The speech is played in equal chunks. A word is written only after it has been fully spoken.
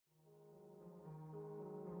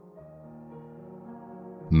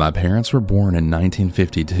My parents were born in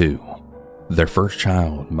 1952. Their first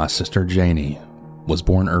child, my sister Janie, was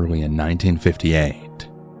born early in 1958.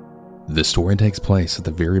 The story takes place at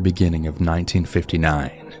the very beginning of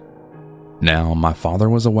 1959. Now, my father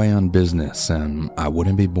was away on business and I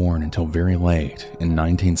wouldn't be born until very late in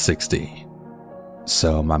 1960.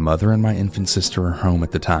 So my mother and my infant sister are home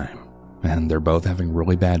at the time, and they're both having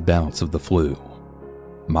really bad bouts of the flu.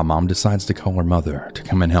 My mom decides to call her mother to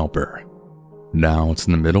come and help her. Now, it's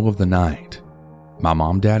in the middle of the night. My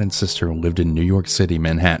mom, dad, and sister lived in New York City,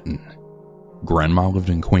 Manhattan. Grandma lived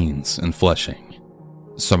in Queens and Flushing.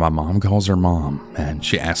 So my mom calls her mom and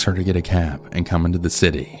she asks her to get a cab and come into the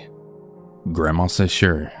city. Grandma says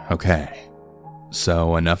sure, okay.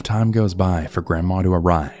 So enough time goes by for Grandma to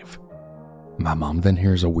arrive. My mom then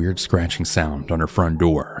hears a weird scratching sound on her front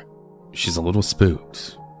door. She's a little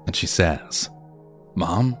spooked and she says,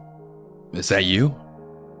 "Mom, is that you?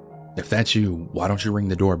 If that's you, why don't you ring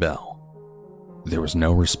the doorbell?" There was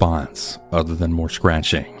no response other than more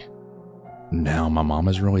scratching. Now my mom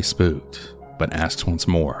is really spooked, but asks once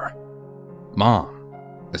more, "Mom,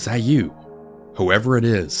 is that you? Whoever it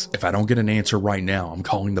is, if I don't get an answer right now, I'm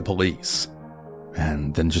calling the police."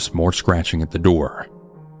 And then just more scratching at the door.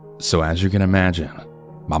 So as you can imagine,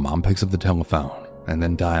 my mom picks up the telephone and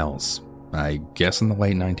then dials, I guess in the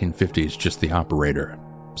late 1950s, just the operator,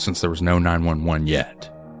 since there was no 911 yet.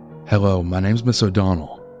 "Hello, my name's Miss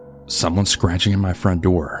O'Donnell. Someone's scratching at my front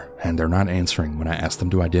door, and they're not answering when I ask them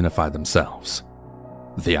to identify themselves."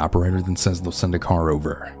 The operator then says they'll send a car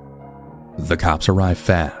over. The cops arrive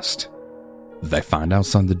fast. They find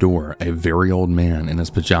outside the door a very old man in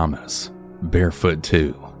his pajamas, barefoot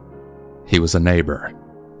too. He was a neighbor,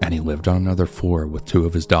 and he lived on another floor with two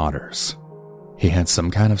of his daughters. He had some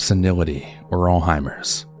kind of senility or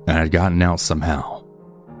Alzheimer's, and had gotten out somehow.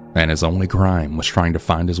 And his only crime was trying to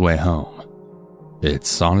find his way home.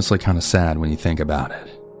 It's honestly kind of sad when you think about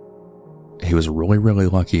it. He was really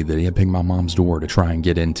lucky that he had picked my mom's door to try and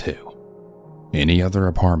get into. Any other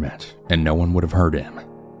apartment, and no one would have heard him,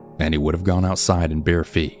 and he would have gone outside in bare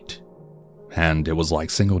feet. And it was like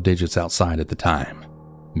single digits outside at the time,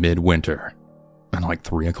 midwinter, and like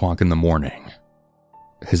 3 o'clock in the morning.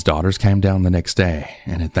 His daughters came down the next day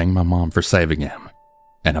and had thanked my mom for saving him,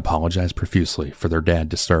 and apologized profusely for their dad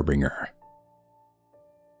disturbing her.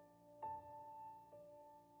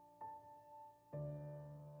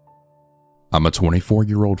 I'm a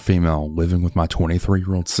 24-year-old female living with my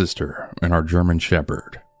 23-year-old sister and our German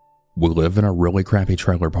Shepherd. We live in a really crappy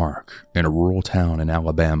trailer park in a rural town in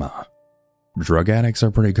Alabama. Drug addicts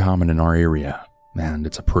are pretty common in our area, and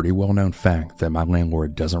it's a pretty well-known fact that my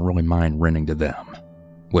landlord doesn't really mind renting to them,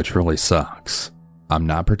 which really sucks. I'm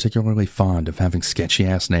not particularly fond of having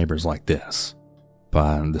sketchy-ass neighbors like this,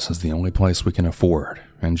 but this is the only place we can afford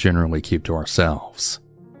and generally keep to ourselves.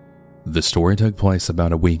 The story took place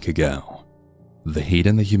about a week ago. The heat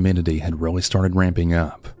and the humidity had really started ramping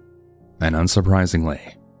up, and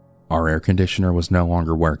unsurprisingly, our air conditioner was no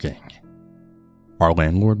longer working. Our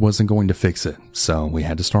landlord wasn't going to fix it, so we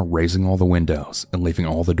had to start raising all the windows and leaving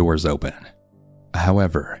all the doors open.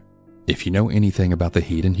 However, if you know anything about the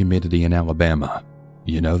heat and humidity in Alabama,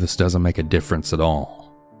 you know this doesn't make a difference at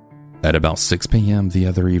all. At about 6 p.m. the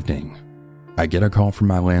other evening, I get a call from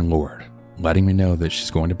my landlord letting me know that she's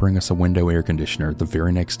going to bring us a window air conditioner the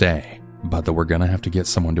very next day, but that we're going to have to get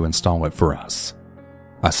someone to install it for us.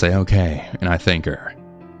 I say okay, and I thank her.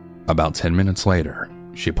 About 10 minutes later,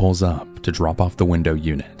 she pulls up to drop off the window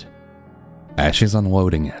unit. As she's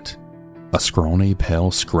unloading it, a scrawny, pale,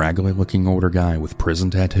 scraggly-looking older guy with prison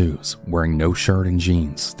tattoos, wearing no shirt and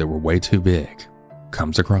jeans that were way too big,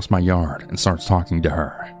 comes across my yard and starts talking to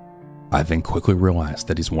her. I then quickly realize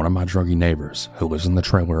that he's one of my druggy neighbors who lives in the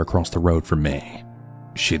trailer across the road from me.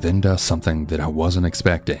 She then does something that I wasn't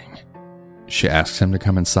expecting. She asks him to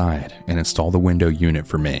come inside and install the window unit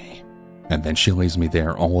for me, and then she leaves me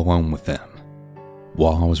there all alone with them.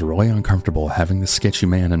 While I was really uncomfortable having this sketchy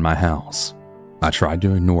man in my house, I tried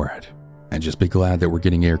to ignore it and just be glad that we're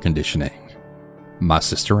getting air conditioning. My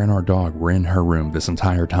sister and our dog were in her room this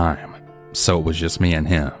entire time, so it was just me and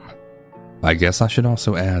him. I guess I should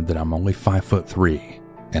also add that I'm only 5'3"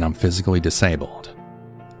 and I'm physically disabled.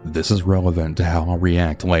 This is relevant to how I'll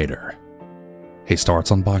react later. He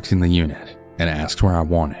starts unboxing the unit and asks where I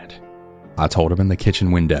want it. I told him in the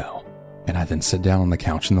kitchen window, and I then sit down on the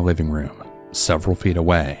couch in the living room, several feet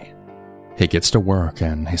away. He gets to work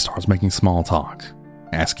and he starts making small talk,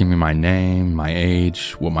 asking me my name, my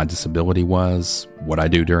age, what my disability was, what I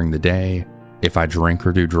do during the day, if I drink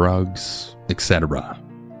or do drugs, etc.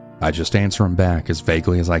 I just answer him back as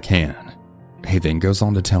vaguely as I can. He then goes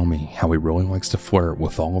on to tell me how he really likes to flirt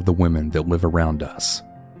with all of the women that live around us,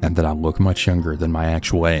 and that I look much younger than my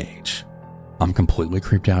actual age. I'm completely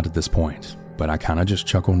creeped out at this point, but I kinda just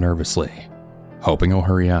chuckle nervously, hoping he'll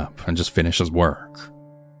hurry up and just finish his work.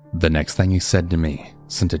 The next thing he said to me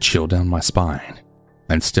sent a chill down my spine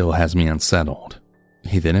and still has me unsettled.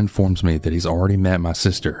 He then informs me that he's already met my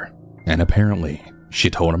sister, and apparently she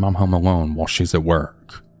told him I'm home alone while she's at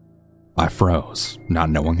work. I froze, not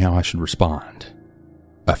knowing how I should respond.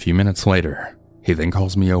 A few minutes later, he then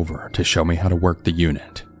calls me over to show me how to work the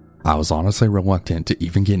unit. I was honestly reluctant to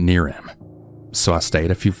even get near him, so I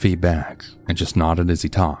stayed a few feet back and just nodded as he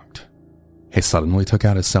talked. He suddenly took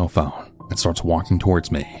out his cell phone and starts walking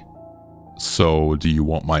towards me. "So, do you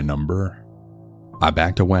want my number?" I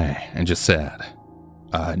backed away and just said,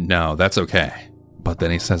 "No, that's okay." But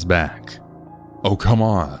then he says back, "Oh, come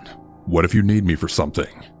on. What if you need me for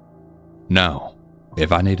something?" "No.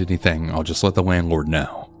 If I need anything, I'll just let the landlord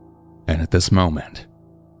know." And at this moment,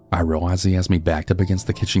 I realize he has me backed up against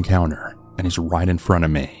the kitchen counter and he's right in front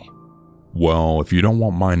of me. "Well, if you don't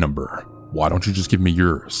want my number, why don't you just give me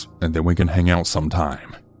yours, and then we can hang out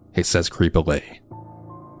sometime?" He says creepily.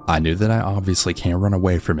 I knew that I obviously can't run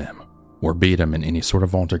away from him or beat him in any sort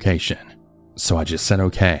of altercation, so I just said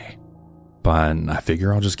okay. But I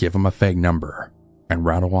figure I'll just give him a fake number and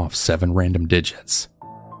rattle off 7 random digits.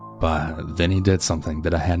 But then he did something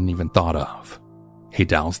that I hadn't even thought of. He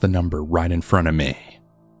dials the number right in front of me.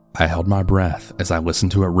 I held my breath as I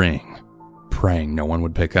listened to it ring, praying no one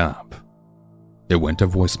would pick up. It went to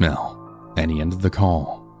voicemail, and he ended the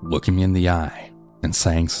call, looking me in the eye and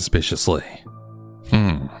saying suspiciously,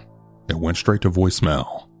 It went straight to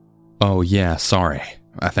voicemail." "Oh yeah, sorry.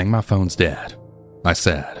 I think my phone's dead," I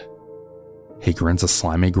said. He grins a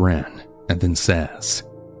slimy grin and then says,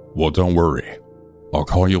 "Well, don't worry. I'll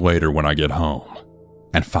call you later when I get home,"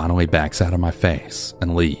 and finally backs out of my face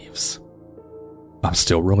and leaves. I'm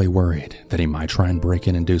still really worried that he might try and break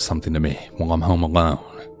in and do something to me while I'm home alone,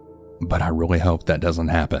 but I really hope that doesn't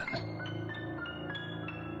happen.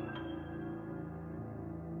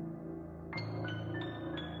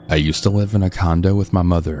 I used to live in a condo with my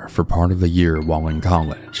mother for part of the year while in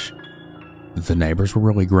college. The neighbors were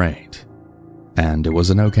really great, and it was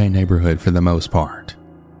an okay neighborhood for the most part.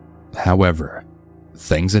 However,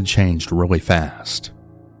 things had changed really fast.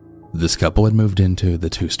 This couple had moved into the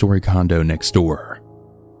 2-story condo next door.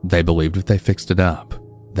 They believed if they fixed it up,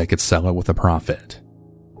 they could sell it with a profit.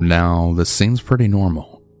 Now, this seems pretty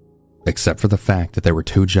normal, except for the fact that they were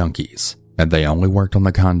 2 junkies, and they only worked on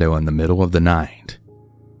the condo in the middle of the night.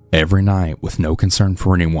 Every night, with no concern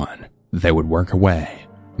for anyone, they would work away,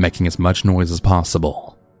 making as much noise as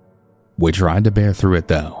possible. We tried to bear through it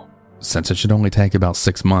though, since it should only take about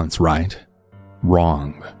 6 months, right?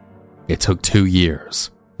 Wrong. It took 2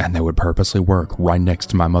 years, and they would purposely work right next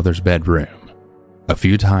to my mother's bedroom. A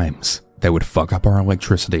few times, they would fuck up our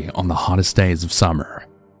electricity on the hottest days of summer.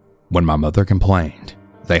 When my mother complained,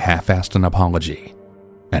 they half-assed an apology,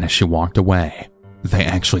 and as she walked away, they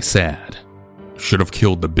actually said, "Should have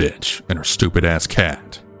killed the bitch and her stupid ass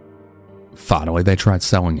cat." Finally, they tried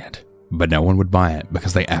selling it, but no one would buy it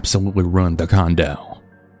because they absolutely ruined the condo.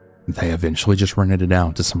 They eventually just rented it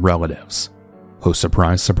out to some relatives, who,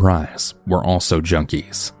 surprise, surprise, were also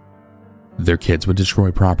junkies. Their kids would destroy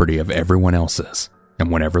property of everyone else's, and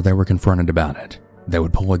whenever they were confronted about it, they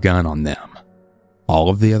would pull a gun on them. All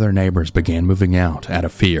of the other neighbors began moving out out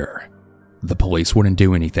of fear. The police wouldn't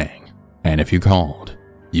do anything, and if you called,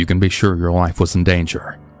 you can be sure your life was in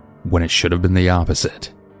danger, when it should have been the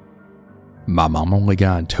opposite. My mom only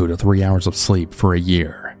got 2 to 3 hours of sleep for a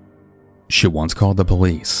year. She once called the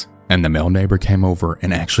police, and the male neighbor came over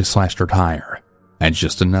and actually slashed her tire, and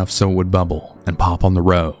just enough so it would bubble and pop on the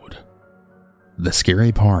road. The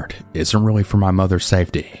scary part isn't really for my mother's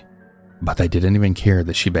safety, but they didn't even care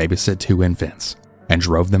that she babysat 2 infants and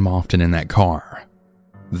drove them often in that car.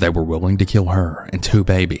 They were willing to kill her and 2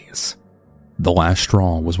 babies. The last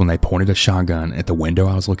straw was when they pointed a shotgun at the window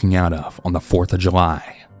I was looking out of on the 4th of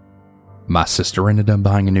July. My sister ended up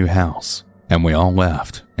buying a new house, and we all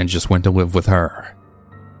left and just went to live with her.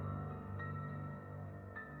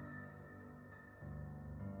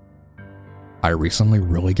 I recently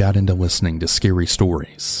really got into listening to scary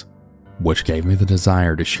stories, which gave me the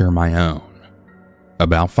desire to share my own.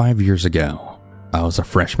 About 5 years ago, I was a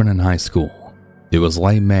freshman in high school. It was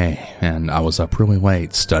late May, and I was up really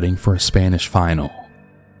late studying for a Spanish final.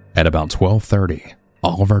 At about 12:30,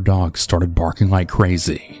 all of our dogs started barking like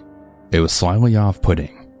crazy. It was slightly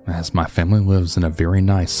off-putting, as my family lives in a very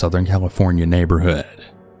nice Southern California neighborhood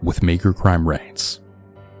with meager crime rates.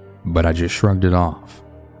 But I just shrugged it off,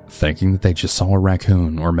 thinking that they just saw a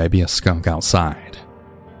raccoon or maybe a skunk outside.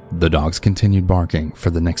 The dogs continued barking for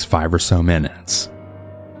the next 5 or so minutes.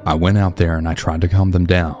 I went out there and I tried to calm them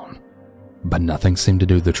down, but nothing seemed to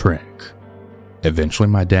do the trick. Eventually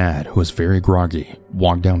my dad, who was very groggy,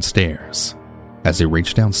 walked downstairs. As he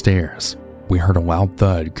reached downstairs, we heard a loud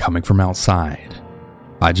thud coming from outside.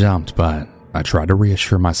 I jumped, but I tried to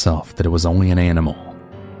reassure myself that it was only an animal.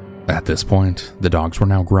 At this point, the dogs were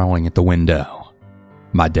now growling at the window.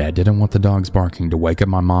 My dad didn't want the dogs barking to wake up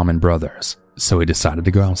my mom and brothers, so he decided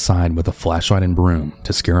to go outside with a flashlight and broom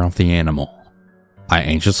to scare off the animal. I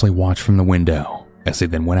anxiously watched from the window as he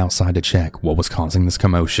then went outside to check what was causing this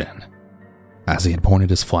commotion. As he had pointed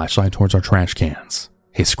his flashlight towards our trash cans,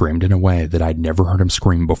 he screamed in a way that I'd never heard him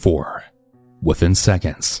scream before. Within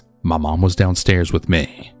seconds, my mom was downstairs with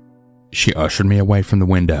me. She ushered me away from the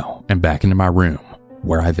window and back into my room,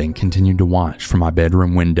 where I then continued to watch from my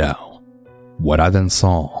bedroom window. What I then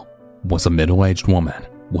saw was a middle-aged woman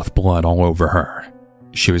with blood all over her.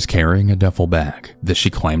 She was carrying a duffel bag that she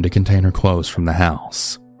claimed to contain her clothes from the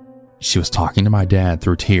house. She was talking to my dad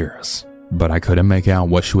through tears, but I couldn't make out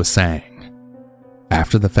what she was saying.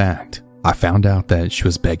 After the fact, I found out that she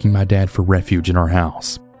was begging my dad for refuge in our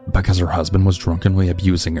house because her husband was drunkenly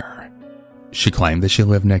abusing her. She claimed that she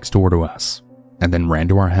lived next door to us and then ran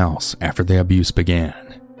to our house after the abuse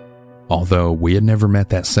began. Although we had never met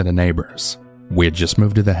that set of neighbors, we had just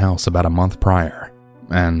moved to the house about a month prior,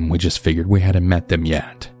 and we just figured we hadn't met them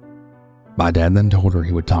yet. My dad then told her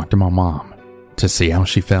he would talk to my mom to see how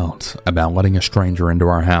she felt about letting a stranger into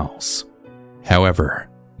our house. However,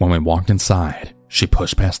 when we walked inside, she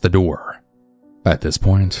pushed past the door. At this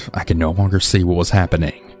point, I could no longer see what was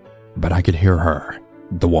happening, but I could hear her.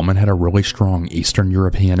 The woman had a really strong Eastern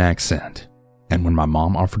European accent, and when my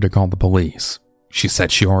mom offered to call the police, she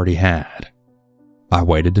said she already had. I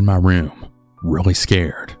waited in my room, really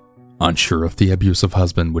scared, unsure if the abusive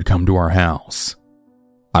husband would come to our house.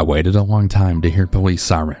 I waited a long time to hear police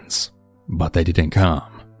sirens, but they didn't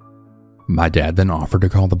come. My dad then offered to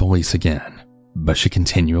call the police again, but she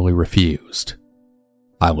continually refused.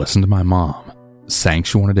 I listened to my mom, saying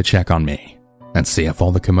she wanted to check on me and see if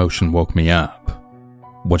all the commotion woke me up.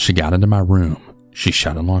 When she got into my room, she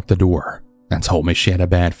shut and locked the door and told me she had a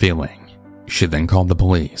bad feeling. She then called the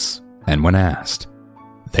police, and when asked,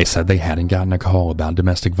 they said they hadn't gotten a call about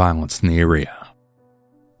domestic violence in the area.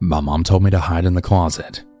 My mom told me to hide in the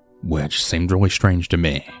closet, which seemed really strange to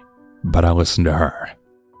me, but I listened to her.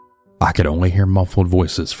 I could only hear muffled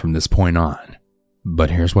voices from this point on, but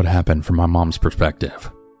here's what happened from my mom's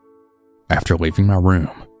perspective. After leaving my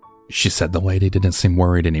room, she said the lady didn't seem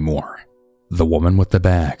worried anymore. The woman with the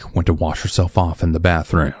bag went to wash herself off in the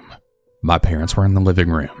bathroom. My parents were in the living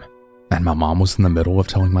room, and my mom was in the middle of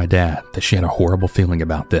telling my dad that she had a horrible feeling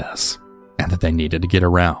about this, and that they needed to get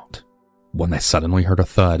her out, when they suddenly heard a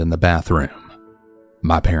thud in the bathroom.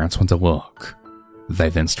 My parents went to look. They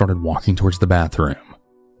then started walking towards the bathroom,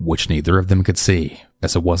 which neither of them could see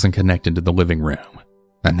as it wasn't connected to the living room,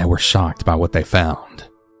 and they were shocked by what they found.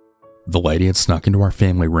 The lady had snuck into our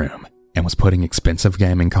family room and was putting expensive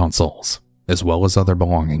gaming consoles, as well as other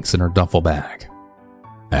belongings, in her duffel bag.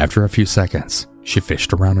 After a few seconds, she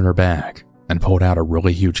fished around in her bag and pulled out a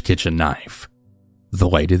really huge kitchen knife. The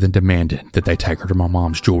lady then demanded that they take her to my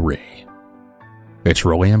mom's jewelry. It's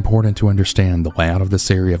really important to understand the layout of this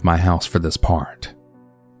area of my house for this part.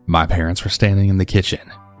 My parents were standing in the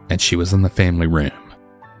kitchen, and she was in the family room.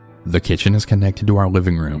 The kitchen is connected to our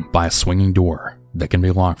living room by a swinging door that can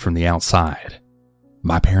be locked from the outside.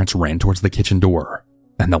 My parents ran towards the kitchen door,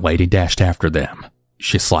 and the lady dashed after them.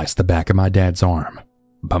 She sliced the back of my dad's arm,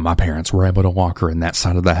 but my parents were able to lock her in that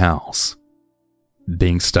side of the house.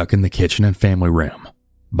 Being stuck in the kitchen and family room,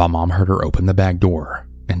 my mom heard her open the back door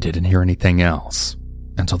and didn't hear anything else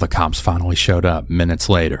until the cops finally showed up minutes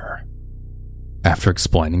later. After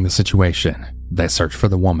explaining the situation, they searched for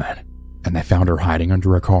the woman, and they found her hiding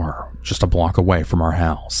under a car just a block away from our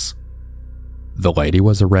house. The lady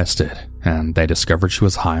was arrested, and they discovered she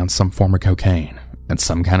was high on some form of cocaine and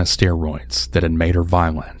some kind of steroids that had made her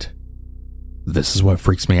violent. This is what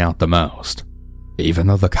freaks me out the most. Even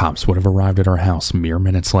though the cops would have arrived at our house mere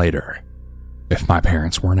minutes later, if my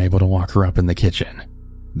parents weren't able to lock her up in the kitchen,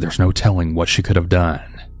 there's no telling what she could have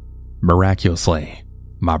done. Miraculously,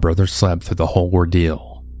 my brother slept through the whole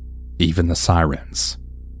ordeal, even the sirens.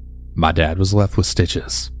 My dad was left with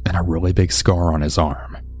stitches and a really big scar on his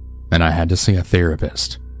arm, and I had to see a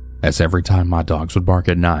therapist, as every time my dogs would bark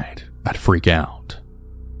at night, I'd freak out.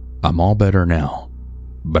 I'm all better now,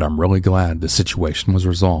 but I'm really glad the situation was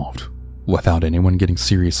resolved without anyone getting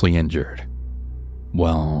seriously injured.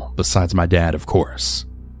 Well, besides my dad, of course.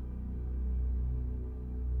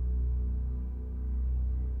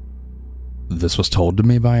 This was told to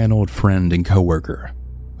me by an old friend and coworker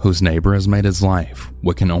whose neighbor has made his life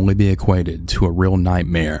what can only be equated to a real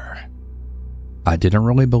nightmare. I didn't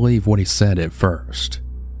really believe what he said at first.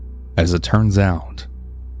 As it turns out,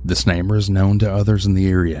 this neighbor is known to others in the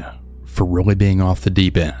area for really being off the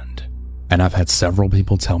deep end, and I've had several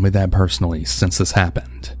people tell me that personally since this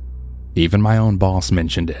happened. Even my own boss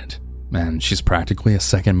mentioned it, and she's practically a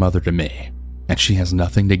second mother to me, and she has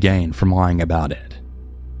nothing to gain from lying about it.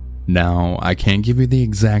 Now, I can't give you the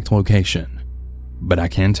exact location, but I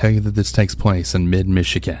can tell you that this takes place in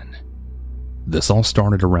mid-Michigan. This all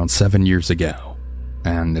started around 7 years ago,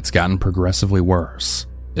 and it's gotten progressively worse,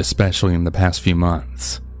 especially in the past few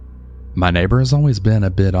months. My neighbor has always been a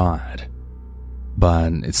bit odd,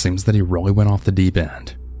 but it seems that he really went off the deep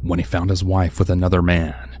end when he found his wife with another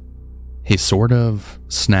man. He sort of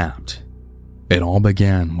snapped. It all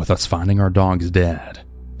began with us finding our dogs dead,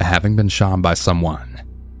 having been shot by someone.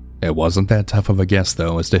 It wasn't that tough of a guess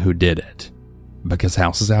though as to who did it, because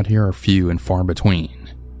houses out here are few and far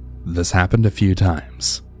between. This happened a few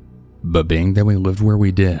times, but being that we lived where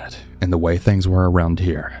we did and the way things were around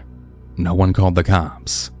here, no one called the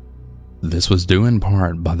cops. This was due in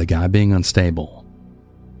part by the guy being unstable,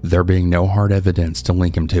 there being no hard evidence to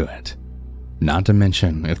link him to it. Not to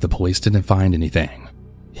mention, if the police didn't find anything,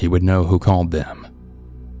 he would know who called them.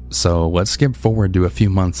 So let's skip forward to a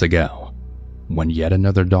few months ago, when yet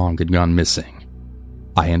another dog had gone missing.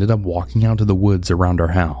 I ended up walking out to the woods around our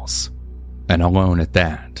house, and alone at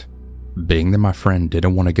that, being that my friend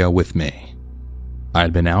didn't want to go with me. I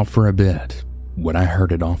had been out for a bit when I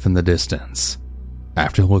heard it off in the distance.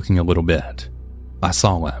 After looking a little bit, I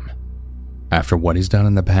saw him. After what he's done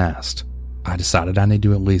in the past, I decided I need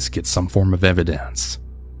to at least get some form of evidence.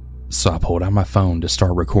 So I pulled out my phone to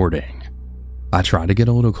start recording. I tried to get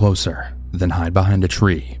a little closer, then hide behind a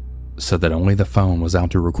tree, so that only the phone was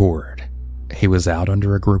out to record. He was out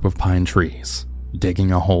under a group of pine trees,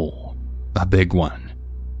 digging a hole, a big one.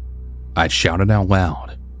 I shouted out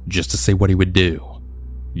loud, just to see what he would do.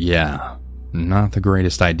 Yeah, not the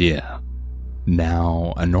greatest idea.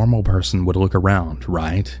 Now, a normal person would look around,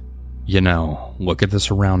 right? You know, look at the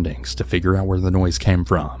surroundings to figure out where the noise came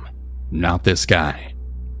from. Not this guy.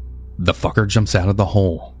 The fucker jumps out of the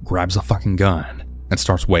hole, grabs a fucking gun, and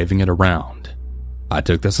starts waving it around. I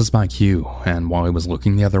took this as my cue, and while he was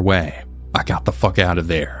looking the other way, I got the fuck out of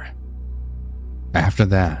there. After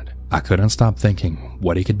that, I couldn't stop thinking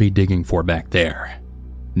what he could be digging for back there.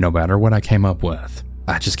 No matter what I came up with,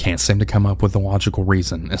 I just can't seem to come up with a logical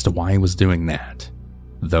reason as to why he was doing that.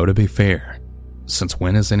 Though to be fair, since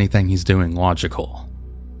when is anything he's doing logical?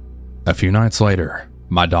 A few nights later,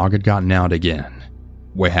 my dog had gotten out again.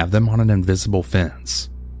 We have them on an invisible fence,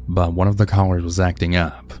 but one of the collars was acting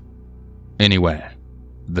up. Anyway,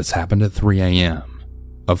 this happened at 3 a.m.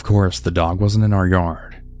 Of course, the dog wasn't in our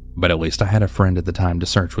yard, but at least I had a friend at the time to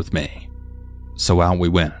search with me. So out we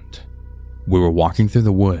went. We were walking through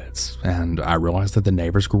the woods, and I realized that the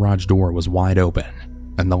neighbor's garage door was wide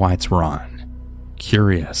open, and the lights were on.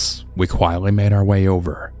 Curious, we quietly made our way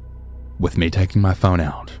over, with me taking my phone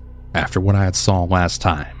out, after what I had saw last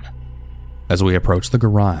time. As we approached the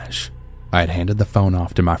garage, I had handed the phone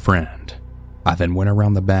off to my friend. I then went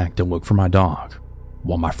around the back to look for my dog,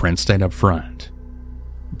 while my friend stayed up front.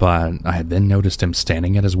 But I had then noticed him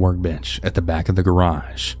standing at his workbench at the back of the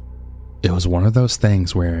garage. It was one of those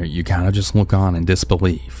things where you kind of just look on in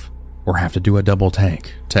disbelief, or have to do a double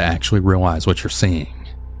take to actually realize what you're seeing.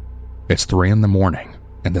 It's 3 a.m,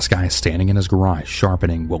 and this guy is standing in his garage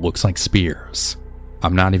sharpening what looks like spears.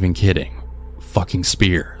 I'm not even kidding. Fucking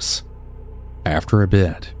spears. After a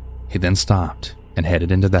bit, he then stopped and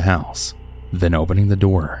headed into the house, then opening the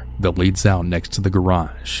door that leads out next to the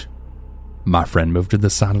garage. My friend moved to the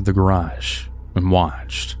side of the garage and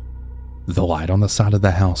watched. The light on the side of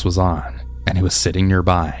the house was on, and he was sitting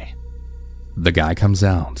nearby. The guy comes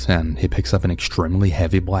out and he picks up an extremely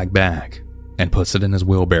heavy black bag and puts it in his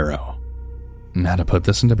wheelbarrow. Now to put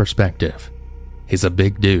this into perspective, he's a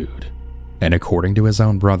big dude, and according to his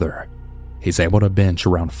own brother, he's able to bench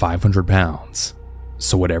around 500 pounds,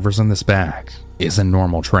 so whatever's in this bag isn't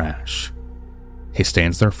normal trash. He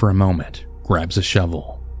stands there for a moment, grabs a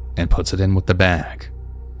shovel, and puts it in with the bag,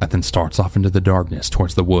 and then starts off into the darkness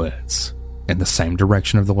towards the woods, in the same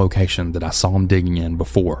direction of the location that I saw him digging in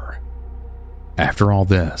before. After all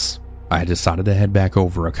this, I had decided to head back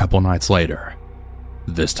over a couple nights later,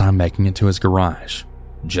 this time making it to his garage,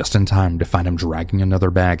 just in time to find him dragging another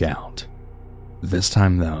bag out. This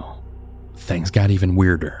time though, things got even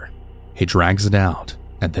weirder. He drags it out,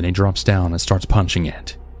 and then he drops down and starts punching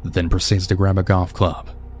it, then proceeds to grab a golf club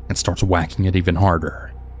and starts whacking it even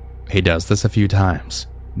harder. He does this a few times,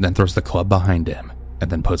 then throws the club behind him, and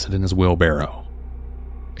then puts it in his wheelbarrow.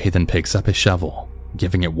 He then picks up his shovel,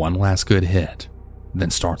 giving it one last good hit, then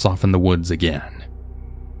starts off in the woods again.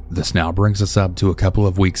 This now brings us up to a couple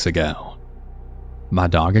of weeks ago. My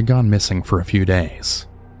dog had gone missing for a few days,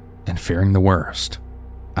 and fearing the worst,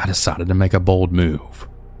 I decided to make a bold move,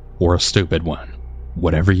 or a stupid one,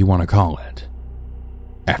 whatever you want to call it.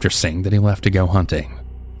 After seeing that he left to go hunting,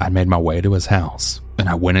 I made my way to his house, and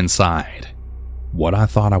I went inside. What I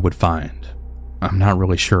thought I would find, I'm not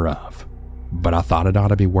really sure of, but I thought it ought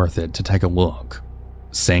to be worth it to take a look,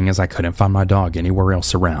 seeing as I couldn't find my dog anywhere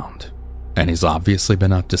else around, and he's obviously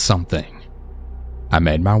been up to something. I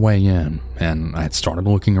made my way in, and I had started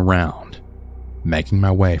looking around, making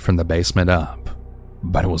my way from the basement up,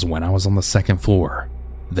 but it was when I was on the second floor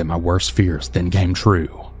that my worst fears then came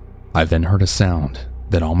true. I then heard a sound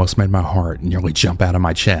that almost made my heart nearly jump out of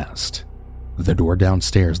my chest. The door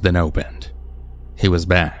downstairs then opened. He was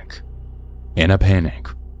back. In a panic,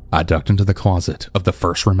 I ducked into the closet of the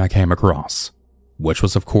first room I came across, which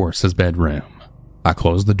was of course his bedroom. I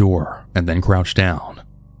closed the door and then crouched down,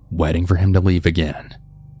 waiting for him to leave again.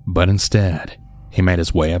 But instead, he made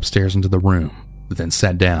his way upstairs into the room, then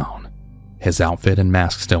sat down, his outfit and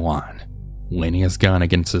mask still on, leaning his gun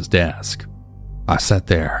against his desk. I sat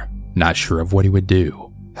there, not sure of what he would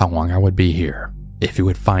do, how long I would be here, if he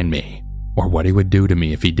would find me, or what he would do to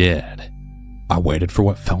me if he did. I waited for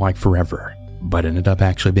what felt like forever, but ended up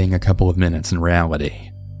actually being a couple of minutes in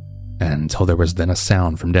reality, until there was then a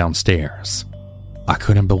sound from downstairs. I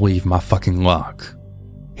couldn't believe my fucking luck.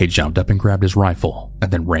 He jumped up and grabbed his rifle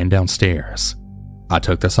and then ran downstairs. I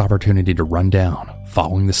took this opportunity to run down,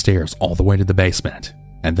 following the stairs all the way to the basement,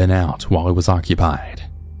 and then out while it was occupied.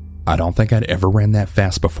 I don't think I'd ever ran that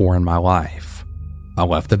fast before in my life. I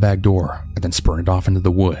left the back door and then sprinted off into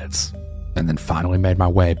the woods, and then finally made my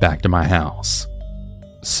way back to my house.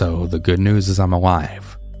 So the good news is I'm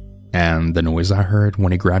alive, and the noise I heard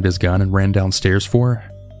when he grabbed his gun and ran downstairs for?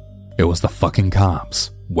 It was the fucking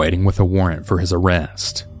cops, waiting with a warrant for his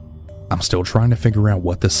arrest. I'm still trying to figure out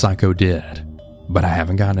what this psycho did, but I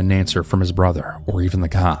haven't gotten an answer from his brother or even the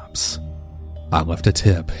cops. I left a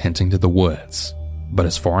tip hinting to the woods, but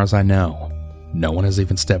as far as I know, no one has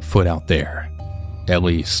even stepped foot out there. At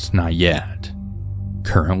least, not yet.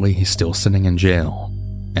 Currently, he's still sitting in jail,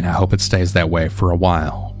 and I hope it stays that way for a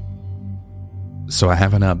while. So I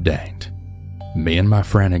have an update. Me and my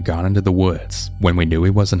friend had gone into the woods when we knew he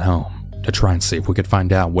wasn't home to try and see if we could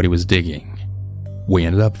find out what he was digging. We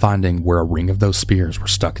ended up finding where a ring of those spears were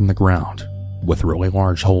stuck in the ground with really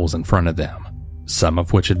large holes in front of them, some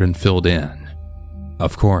of which had been filled in.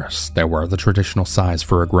 Of course, they were the traditional size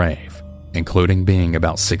for a grave, including being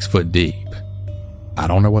about 6 foot deep. I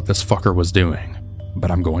don't know what this fucker was doing, but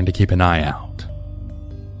I'm going to keep an eye out.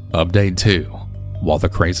 Update 2. While the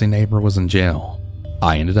crazy neighbor was in jail,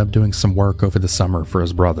 I ended up doing some work over the summer for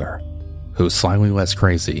his brother, who's slightly less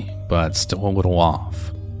crazy, but still a little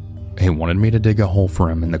off. He wanted me to dig a hole for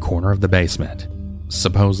him in the corner of the basement,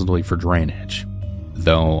 supposedly for drainage.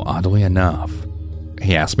 Though, oddly enough,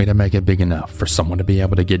 he asked me to make it big enough for someone to be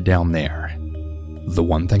able to get down there. The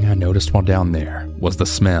one thing I noticed while down there was the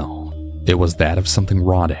smell. It was that of something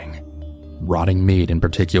rotting meat in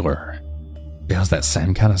particular. It was that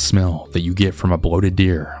same kind of smell that you get from a bloated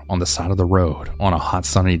deer on the side of the road on a hot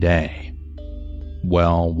sunny day.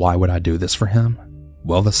 Well, why would I do this for him?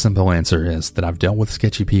 Well, the simple answer is that I've dealt with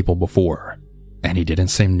sketchy people before, and he didn't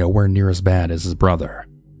seem nowhere near as bad as his brother.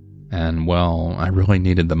 And well, I really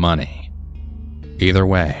needed the money. Either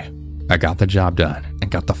way, I got the job done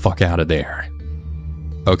and got the fuck out of there.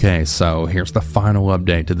 Okay, so here's the final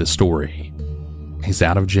update to the story. He's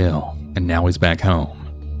out of jail, and now he's back home.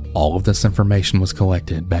 All of this information was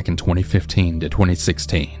collected back in 2015 to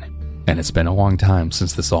 2016, and it's been a long time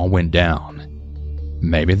since this all went down.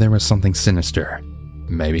 Maybe there was something sinister.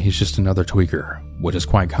 Maybe he's just another tweaker, which is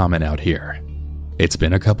quite common out here. It's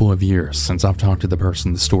been a couple of years since I've talked to the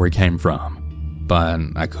person the story came from, but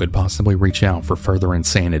I could possibly reach out for further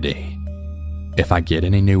insanity. If I get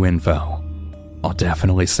any new info, I'll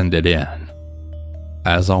definitely send it in.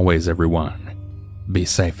 As always, everyone, be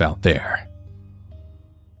safe out there.